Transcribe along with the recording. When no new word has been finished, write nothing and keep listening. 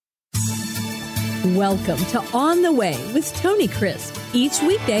Welcome to On the Way with Tony Crisp. Each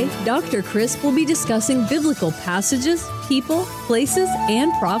weekday, Dr. Crisp will be discussing biblical passages, people, places,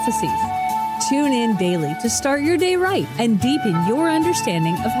 and prophecies. Tune in daily to start your day right and deepen your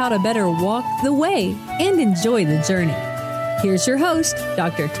understanding of how to better walk the way and enjoy the journey. Here's your host,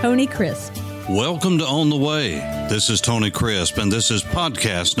 Dr. Tony Crisp. Welcome to On the Way. This is Tony Crisp, and this is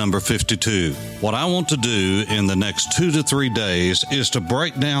podcast number 52. What I want to do in the next 2 to 3 days is to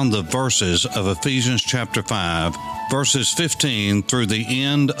break down the verses of Ephesians chapter 5, verses 15 through the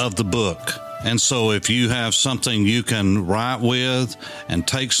end of the book. And so if you have something you can write with and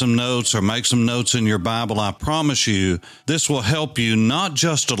take some notes or make some notes in your Bible, I promise you this will help you not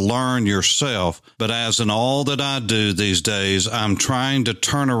just to learn yourself, but as in all that I do these days, I'm trying to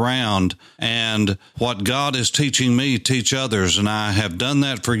turn around and what God is teaching me, teach others. And I have done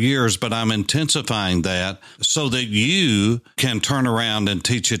that for years, but I'm intensifying that so that you can turn around and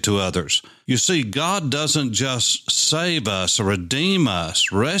teach it to others. You see, God doesn't just save us, redeem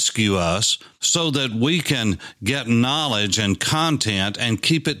us, rescue us so that we can get knowledge and content and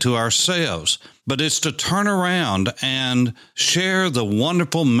keep it to ourselves. But it's to turn around and share the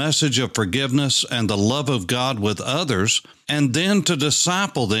wonderful message of forgiveness and the love of God with others, and then to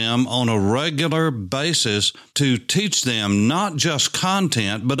disciple them on a regular basis to teach them not just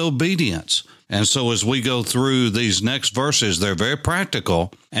content, but obedience. And so as we go through these next verses, they're very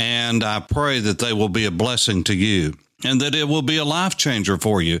practical, and I pray that they will be a blessing to you and that it will be a life changer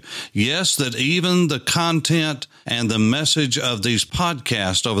for you. Yes, that even the content and the message of these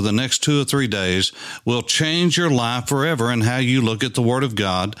podcasts over the next 2 or 3 days will change your life forever and how you look at the Word of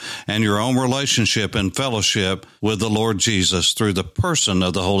God and your own relationship and fellowship with the Lord Jesus through the person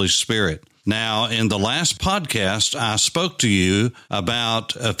of the Holy Spirit. Now, in the last podcast, I spoke to you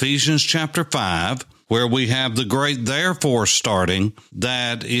about Ephesians chapter 5, where we have the great therefore starting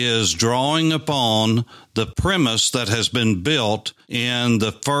that is drawing upon the premise that has been built in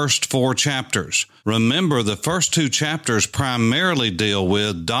the first 4 chapters. Remember, the first 2 chapters primarily deal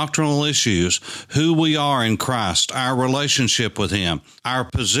with doctrinal issues, who we are in Christ, our relationship with Him, our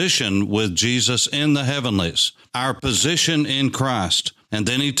position with Jesus in the heavenlies, our position in Christ. And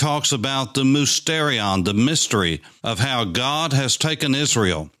then he talks about the mysterion, the mystery of how God has taken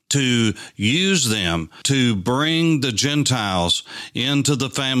Israel to use them to bring the Gentiles into the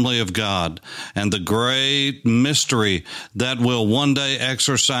family of God, and the great mystery that will one day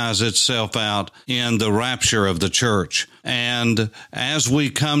exercise itself out in the rapture of the church. And as we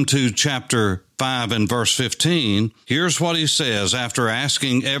come to chapter 5 and verse 15, here's what he says after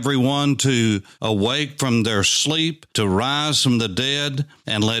asking everyone to awake from their sleep, to rise from the dead,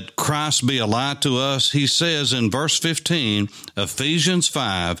 and let Christ be a light to us. He says in verse 15, Ephesians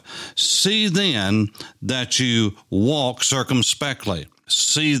 5, see then that you walk circumspectly.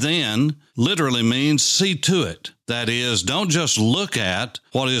 See then literally means see to it. That is, don't just look at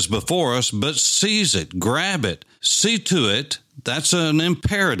what is before us, but seize it, grab it, see to it. That's an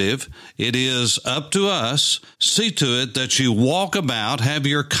imperative. It is up to us. See to it that you walk about, have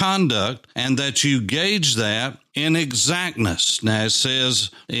your conduct, and that you gauge that in exactness. Now, it says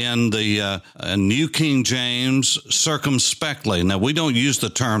in the New King James, circumspectly. Now, we don't use the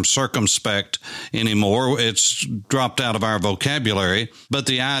term circumspect anymore. It's dropped out of our vocabulary. But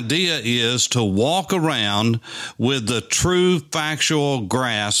the idea is to walk around with the true factual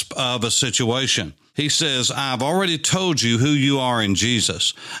grasp of a situation. He says, I've already told you who you are in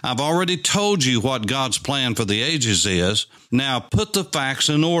Jesus. I've already told you what God's plan for the ages is. Now put the facts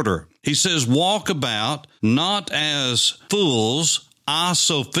in order. He says, walk about not as fools,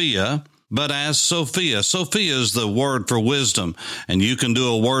 Sophia, but as Sophia. Sophia is the word for wisdom, and you can do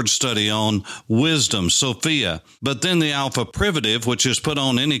a word study on wisdom, Sophia. But then the alpha privative, which is put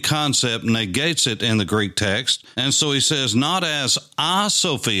on any concept, negates it in the Greek text. And so he says, not as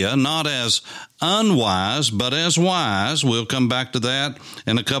Sophia, not as unwise, but as wise. We'll come back to that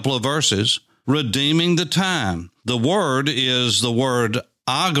in a couple of verses. Redeeming the time. The word is the word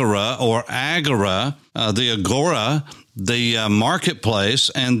agora or agora, the agora, the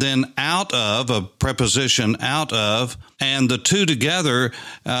marketplace, and then out of, a preposition out of, and the two together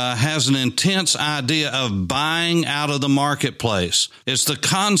has an intense idea of buying out of the marketplace. It's the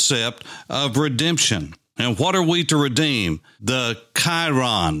concept of redemption. And what are we to redeem? The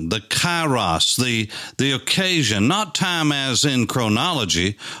chiron, the kairos, the occasion, not time as in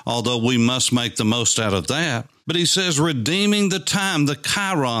chronology, although we must make the most out of that. But he says redeeming the time, the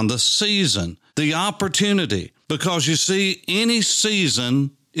chiron, the season, the opportunity. Because you see, any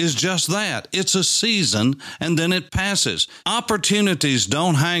season is just that. It's a season, and then it passes. Opportunities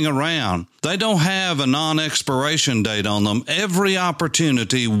don't hang around. They don't have a non-expiration date on them. Every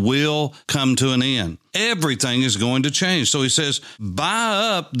opportunity will come to an end. Everything is going to change. So he says,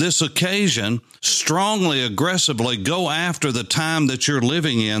 buy up this occasion, strongly, aggressively go after the time that you're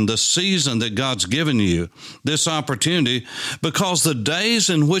living in, the season that God's given you, this opportunity, because the days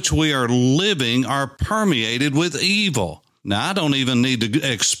in which we are living are permeated with evil. Now, I don't even need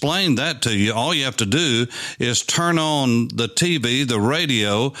to explain that to you. All you have to do is turn on the TV, the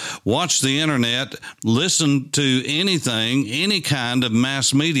radio, watch the internet, listen to anything, any kind of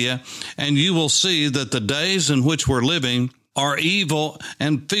mass media, and you will see that the days in which we're living are evil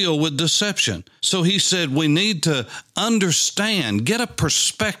and filled with deception. So he said we need to understand, get a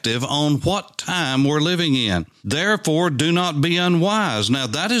perspective on what time we're living in. Therefore, do not be unwise. Now,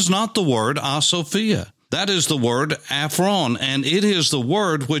 that is not the word asophia. That is the word aphron, and it is the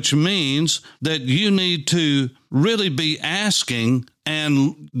word which means that you need to really be asking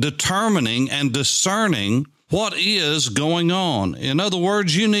and determining and discerning what is going on. In other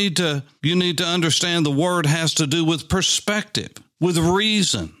words, you need to understand the word has to do with perspective, with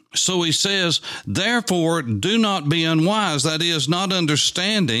reason. So he says, therefore, do not be unwise. That is, not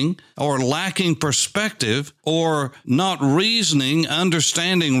understanding or lacking perspective or not reasoning,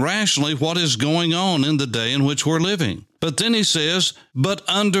 understanding rationally what is going on in the day in which we're living. But then he says, but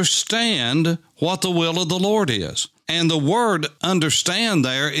understand what the will of the Lord is. And the word understand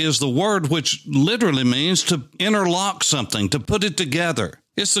there is the word which literally means to interlock something, to put it together.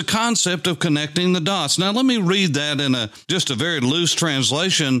 It's the concept of connecting the dots. Now, let me read that in just a very loose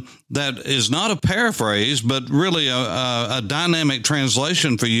translation that is not a paraphrase, but really a dynamic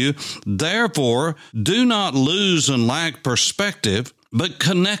translation for you. Therefore, do not lose and lack perspective, but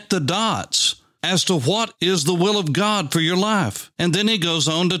connect the dots as to what is the will of God for your life. And then he goes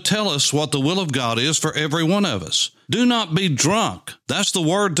on to tell us what the will of God is for every one of us. Do not be drunk. That's the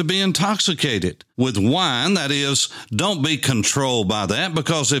word, to be intoxicated with wine. That is, don't be controlled by that,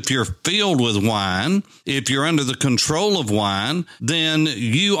 because if you're filled with wine, if you're under the control of wine, then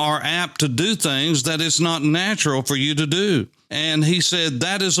you are apt to do things that it's not natural for you to do. And he said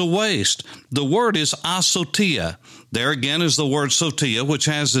that is a waste. The word is asotia. There again is the word sotia, which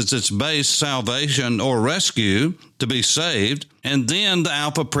has as its base salvation or rescue, to be saved, and then the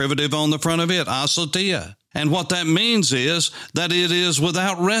alpha privative on the front of it, asotia. And what that means is that it is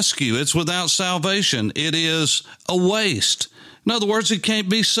without rescue. It's without salvation. It is a waste. In other words, it can't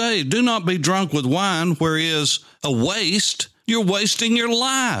be saved. Do not be drunk with wine, where is a waste. You're wasting your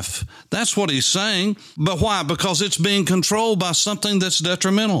life. That's what he's saying. But why? Because it's being controlled by something that's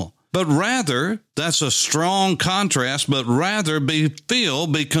detrimental. But rather, that's a strong contrast, but rather be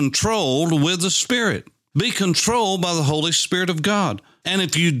filled, be controlled with the Spirit. Be controlled by the Holy Spirit of God. And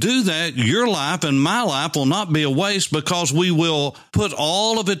if you do that, your life and my life will not be a waste, because we will put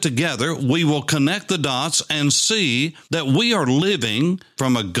all of it together. We will connect the dots and see that we are living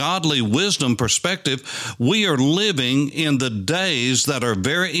from a godly wisdom perspective. We are living in the days that are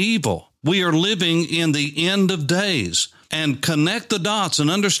very evil. We are living in the end of days. And connect the dots and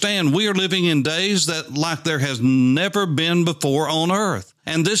understand we are living in days that like there has never been before on earth.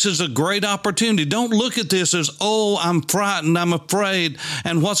 And this is a great opportunity. Don't look at this as, oh, I'm frightened, I'm afraid,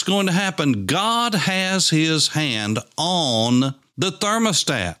 and what's going to happen. God has his hand on the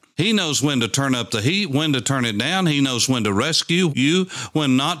thermostat. He knows when to turn up the heat, when to turn it down. He knows when to rescue you,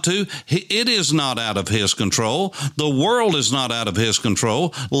 when not to. It is not out of his control. The world is not out of his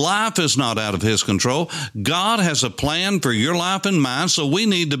control. Life is not out of his control. God has a plan for your life and mine, so we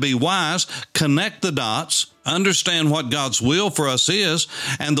need to be wise, connect the dots, understand what God's will for us is,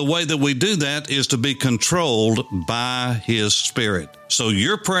 and the way that we do that is to be controlled by his Spirit. So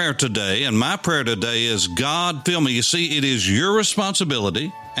your prayer today and my prayer today is, God, fill me. You see, it is your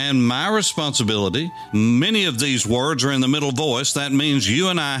responsibility and my responsibility. Many of these words are in the middle voice. That means you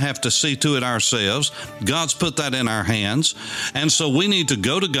and I have to see to it ourselves. God's put that in our hands. And so we need to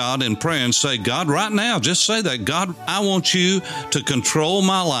go to God in prayer and say, God, right now, just say that, God, I want you to control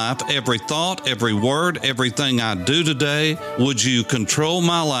my life, every thought, every word, everything I do today. Would you control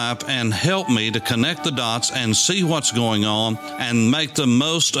my life and help me to connect the dots and see what's going on and make the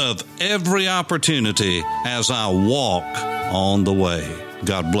most of every opportunity as I walk on the way.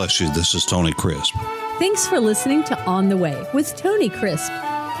 God bless you. This is Tony Crisp. Thanks for listening to On the Way with Tony Crisp.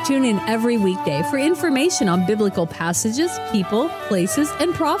 Tune in every weekday for information on biblical passages, people, places,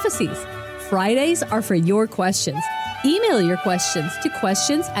 and prophecies. Fridays are for your questions. Email your questions to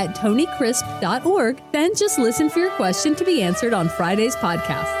questions@tonycrisp.org. Then just listen for your question to be answered on Friday's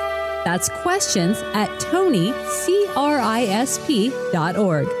podcast. That's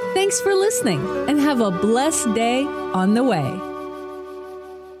questions@TonyCrisp.org. Thanks for listening and have a blessed day on the way.